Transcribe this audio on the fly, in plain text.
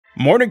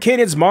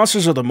Mordenkainen's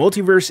Monsters of the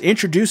Multiverse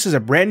introduces a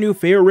brand new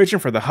Fey origin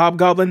for the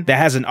Hobgoblin that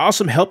has an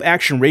awesome help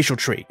action racial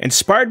trait.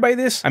 Inspired by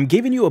this, I'm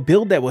giving you a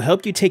build that will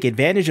help you take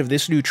advantage of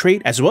this new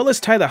trait as well as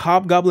tie the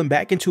Hobgoblin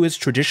back into its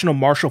traditional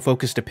martial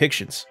focused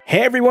depictions. Hey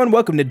everyone,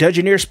 welcome to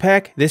Dungeoneers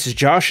Pack. This is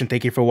Josh and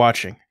thank you for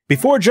watching.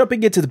 Before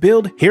jumping into the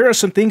build, here are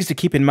some things to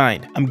keep in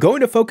mind. I'm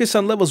going to focus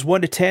on levels 1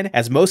 to 10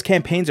 as most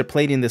campaigns are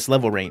played in this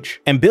level range.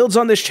 And builds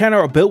on this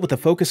channel are built with a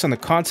focus on the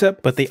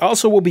concept, but they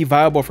also will be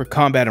viable for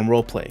combat and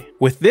roleplay.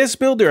 With this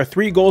build, there are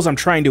 3 goals I'm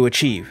trying to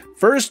achieve.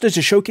 First is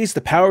to showcase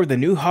the power of the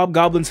new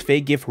Hobgoblin's Fey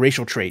Gift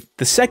racial trait.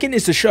 The second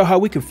is to show how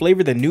we can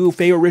flavor the new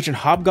Fey Origin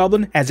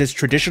Hobgoblin as its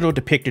traditional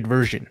depicted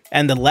version.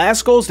 And the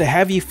last goal is to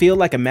have you feel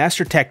like a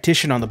master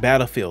tactician on the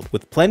battlefield,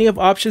 with plenty of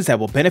options that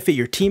will benefit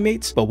your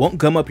teammates but won't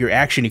gum up your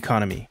action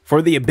economy.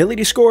 For the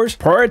ability scores,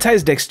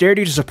 prioritize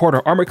dexterity to support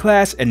our armor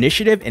class,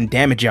 initiative, and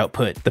damage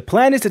output. The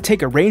plan is to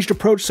take a ranged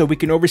approach so we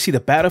can oversee the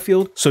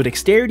battlefield, so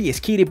dexterity is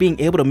key to being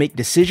able to make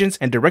decisions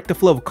and direct the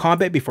flow of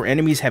combat before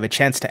enemies have a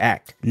chance to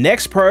act.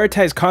 Next,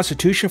 prioritize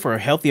Constitution for a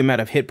healthy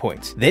amount of hit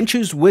points. Then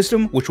choose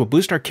Wisdom, which will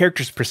boost our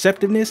character's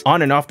perceptiveness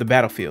on and off the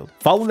battlefield.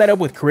 Follow that up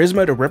with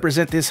Charisma to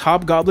represent this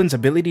Hobgoblin's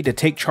ability to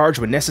take charge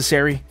when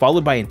necessary,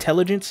 followed by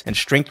Intelligence, and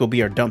Strength will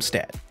be our dump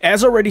stat.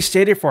 As already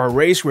stated, for our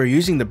race, we're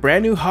using the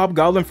brand new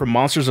Hobgoblin from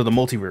Monsters of the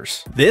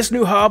Multiverse. This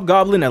new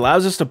Hobgoblin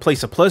allows us to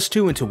place a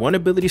 +2 into one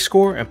ability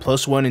score and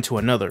 +1 into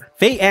another.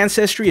 Fey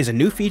Ancestry is a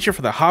new feature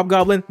for the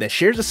Hobgoblin that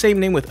shares the same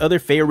name with other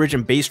Fey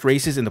Origin based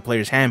races in the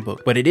player's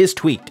handbook, but it is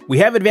tweaked. We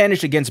have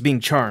advantage against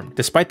being charmed.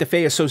 Despite the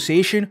Fey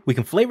association, we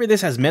can flavor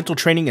this as mental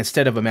training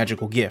instead of a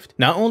magical gift.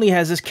 Not only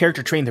has this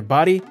character trained their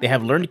body, they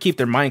have learned to keep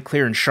their mind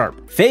clear and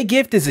sharp. Fey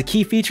Gift is a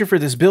key feature for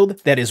this build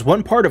that is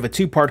one part of a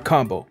 2-part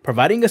combo,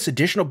 providing us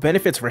additional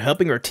benefits for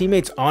helping our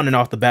teammates on and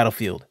off the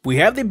battlefield. We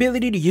have the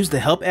ability to use the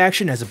help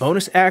action as a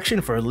bonus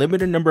action for a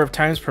limited number of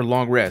times per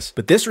long rest,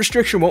 but this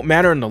restriction won't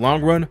matter in the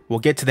long run. We'll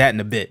get to that in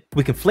a bit.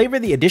 We can flavor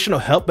the additional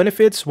help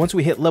benefits once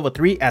we hit level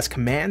 3 as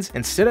commands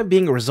instead of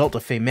being a result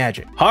of Fey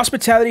magic.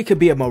 Hospitality could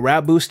be a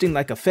morale boosting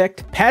like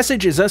effect.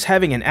 Passage is us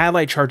having an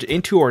ally charge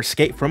into or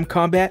escape from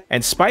combat,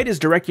 and Spite is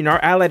directing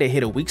our ally to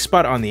hit a weak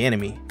spot on the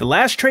enemy. The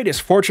last trait is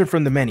Fortune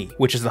from the Many,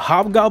 which is the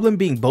Hobgoblin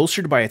being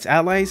bolstered by its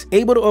allies,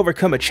 able to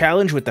overcome a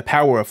challenge with the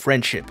power of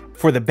friendship.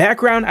 For the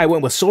background, I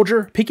went with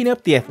Soldier, picking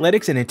up the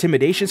athletics and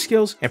intimidation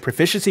skills and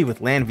proficiency with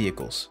land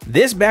vehicles.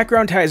 This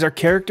background ties our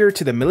character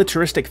to the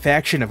militaristic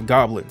faction of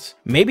goblins.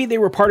 Maybe they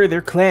were part of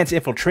their clan's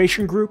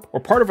infiltration group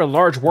or part of a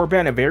large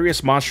warband of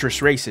various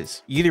monstrous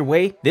races. Either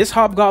way, this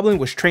Hobgoblin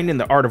was trained in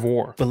the art of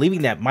war,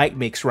 believing that might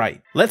makes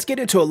right. Let's get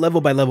into a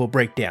level by level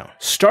breakdown.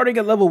 Starting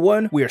at level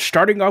 1, we are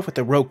starting off with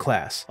the Rogue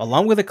class.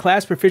 Along with the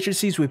class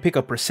proficiencies, we pick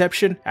up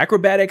Perception,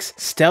 Acrobatics,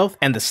 Stealth,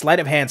 and the Sleight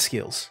of Hand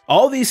skills.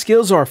 All these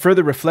skills are a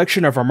further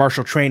reflection of our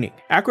martial training.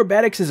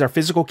 Acrobatics is our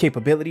physical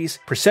capabilities,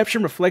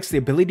 Perception reflects the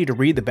ability to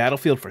read the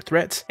battlefield for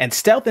threats, and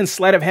Stealth and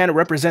Sleight of Hand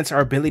represents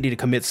our ability to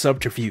commit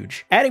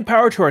subterfuge. Adding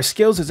power to our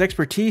skills is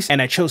Expertise,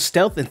 and I chose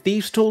Stealth and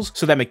Thieves tools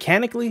so that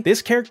mechanically,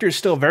 this character is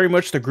still very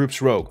much the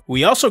group's rogue.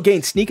 We also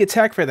gain Sneak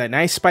Attack for that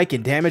nice spike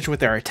in damage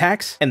with our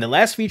attacks, and the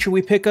last feature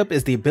we pick up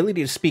is the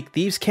ability to speak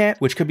Thieves'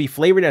 Cant, which could be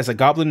flavored as a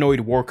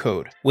Goblinoid war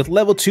code. With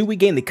level 2, we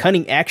gain the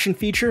Cunning Action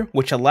feature,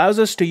 which allows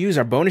us to use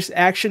our bonus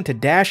action to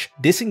dash,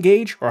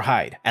 disengage, or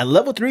hide. At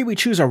level 3, we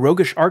choose our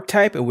Roguish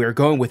archetype and we are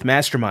going with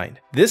Mastermind.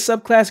 This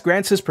subclass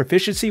grants us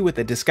proficiency with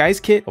a Disguise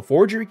kit, a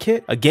Forgery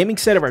kit, a gaming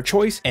set of our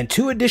choice, and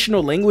 2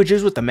 additional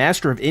languages with the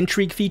Master of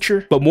Intrigue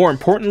feature, but more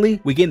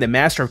importantly, we gain the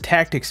Master of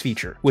Tactics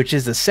feature, which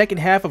is the second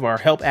half of our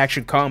help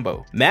action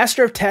combo.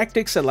 Master of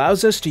Tactics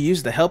allows us to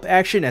use the help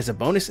action as a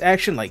bonus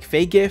action like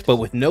Fey Gift, but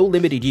with no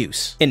limited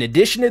use. In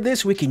addition to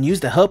this, we can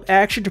use the help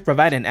action to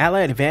provide an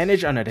ally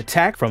advantage on an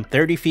attack from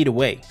 30 feet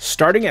away.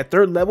 Starting at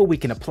 3rd level, we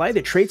can apply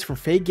the traits from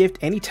Fey Gift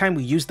anytime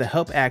we use the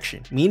help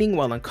action, meaning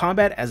while in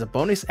combat as a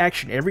bonus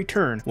action every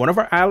turn, one of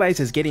our allies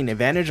is getting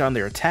advantage on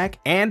their attack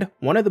and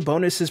one of the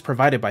bonuses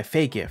provided by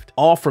Fey Gift,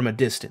 all from a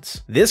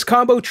distance. This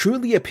combo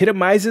truly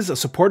epitomizes a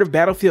supportive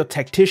Battlefield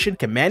Tactician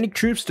commanding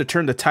troops to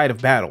turn the tide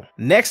of battle.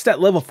 Next, at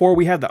level 4,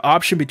 we have the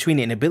option between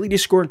an ability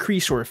score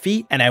increase or a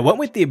feat, and I went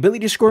with the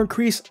ability score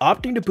increase,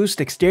 opting to boost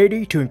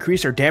dexterity to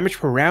increase our damage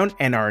per round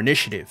and our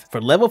initiative. For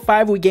level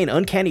 5, we gain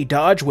Uncanny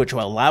Dodge, which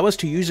will allow us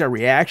to use our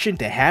reaction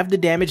to have the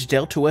damage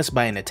dealt to us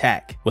by an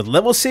attack. With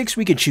level 6,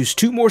 we can choose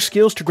 2 more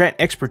skills to grant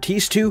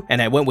Expertise to,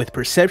 and I went with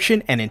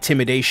Perception and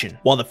Intimidation.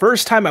 While the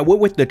first time I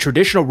went with the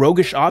traditional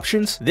roguish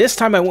options, this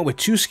time I went with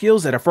 2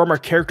 skills that affirm our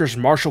character's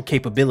martial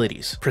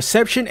capabilities.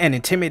 Perception and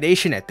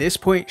Intimidation at this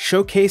point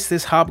showcase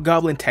this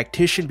Hobgoblin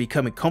Tactician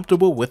becoming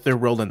comfortable with their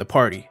role in the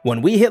party.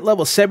 When we hit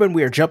level 7,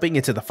 we are jumping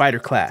into the Fighter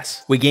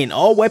class. We gain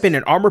all weapon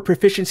and armor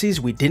proficiencies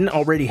we didn't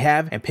already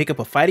have and pick up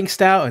a Fighting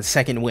Style and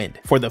Second Wind.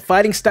 For the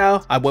Fighting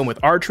Style, I went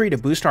with Archery to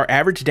boost our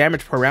average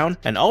damage per round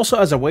and also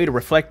as a way to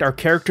reflect our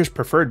character's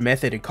preferred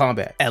method in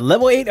combat. At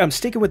level 8, I'm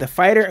sticking with the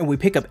Fighter and we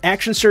pick up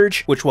Action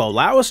Surge, which will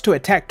allow us to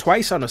attack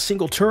twice on a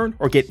single turn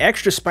or get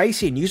extra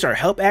spicy and use our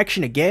help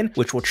action again,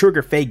 which will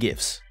trigger Fey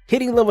Gifts.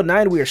 Hitting level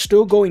 9, we are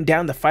still going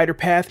down the fighter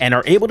path and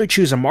are able to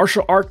choose a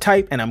martial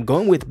archetype, and I'm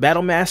going with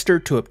Battle Master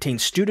to obtain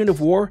Student of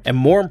War, and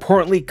more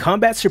importantly,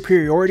 combat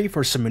superiority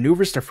for some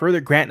maneuvers to further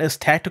grant us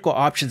tactical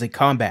options in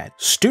combat.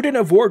 Student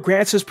of War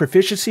grants us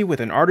proficiency with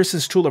an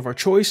artisan's tool of our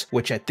choice,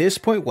 which at this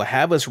point will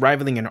have us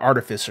rivaling an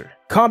artificer.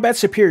 Combat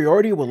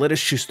superiority will let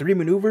us choose 3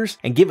 maneuvers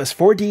and give us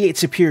 4d8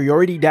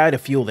 superiority die to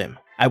fuel them.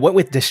 I went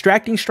with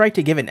Distracting Strike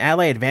to give an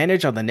ally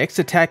advantage on the next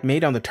attack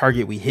made on the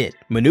target we hit,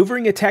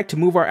 Maneuvering Attack to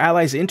move our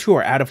allies into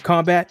or out of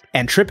combat,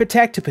 and Trip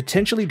Attack to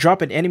potentially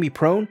drop an enemy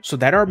prone so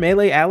that our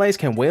melee allies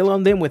can wail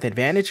on them with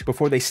advantage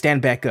before they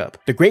stand back up.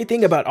 The great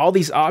thing about all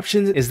these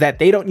options is that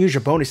they don't use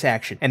your bonus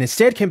action and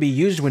instead can be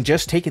used when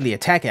just taking the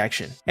attack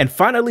action. And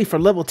finally, for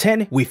level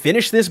 10, we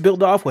finished this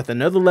build off with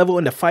another level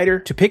in the fighter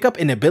to pick up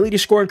an ability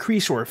score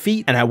increase or a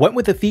feat, and I went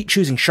with the feat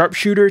choosing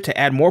Sharpshooter to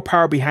add more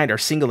power behind our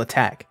single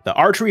attack. The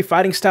archery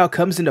fighting style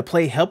comes into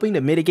play, helping to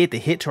mitigate the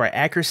hit to our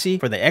accuracy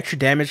for the extra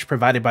damage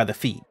provided by the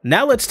feat.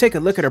 Now let's take a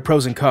look at our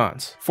pros and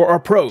cons. For our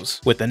pros,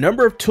 with the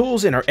number of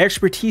tools and our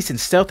expertise in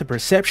stealth and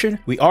perception,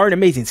 we are an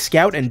amazing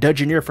scout and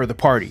dungeoneer for the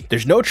party.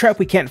 There's no trap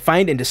we can't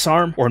find and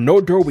disarm, or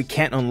no door we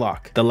can't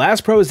unlock. The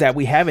last pro is that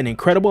we have an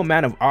incredible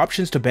amount of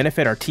options to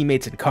benefit our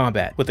teammates in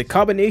combat. With a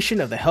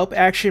combination of the help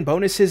action,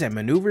 bonuses, and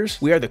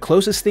maneuvers, we are the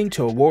closest thing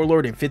to a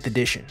warlord in 5th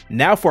edition.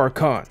 Now for our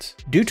cons.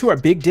 Due to our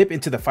big dip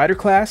into the fighter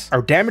class,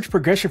 our damage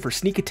progression for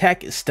sneak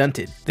attack is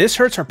stunted. This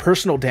hurts our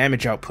personal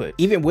damage output.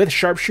 Even with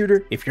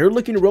Sharpshooter, if you're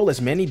looking to roll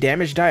as many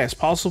damage die as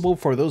possible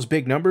for those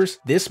big numbers,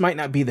 this might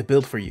not be the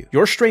build for you.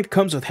 Your strength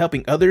comes with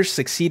helping others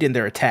succeed in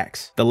their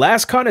attacks. The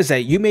last con is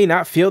that you may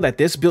not feel that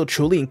this build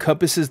truly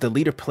encompasses the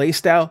leader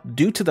playstyle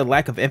due to the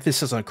lack of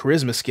emphasis on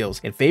charisma skills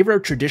in favor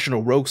of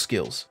traditional rogue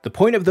skills. The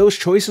point of those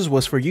choices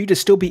was for you to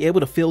still be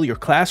able to fill your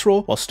class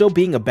role while still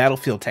being a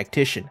Battlefield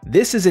Tactician.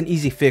 This is an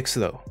easy fix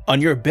though.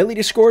 On your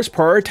ability scores,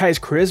 prioritize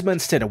charisma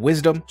instead of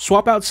wisdom,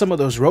 swap out some of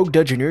those rogue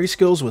dungeoneering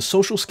skills with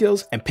social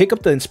skills, and pick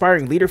up the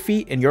inspiring leader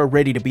feat, and you're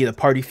ready to be the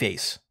party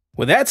face.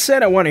 With that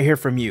said, I want to hear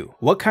from you.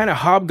 What kind of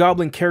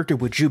hobgoblin character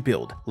would you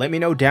build? Let me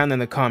know down in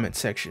the comment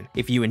section.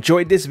 If you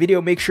enjoyed this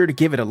video, make sure to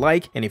give it a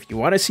like, and if you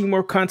want to see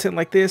more content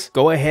like this,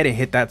 go ahead and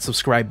hit that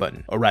subscribe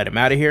button. Alright, I'm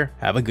out of here.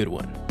 Have a good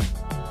one.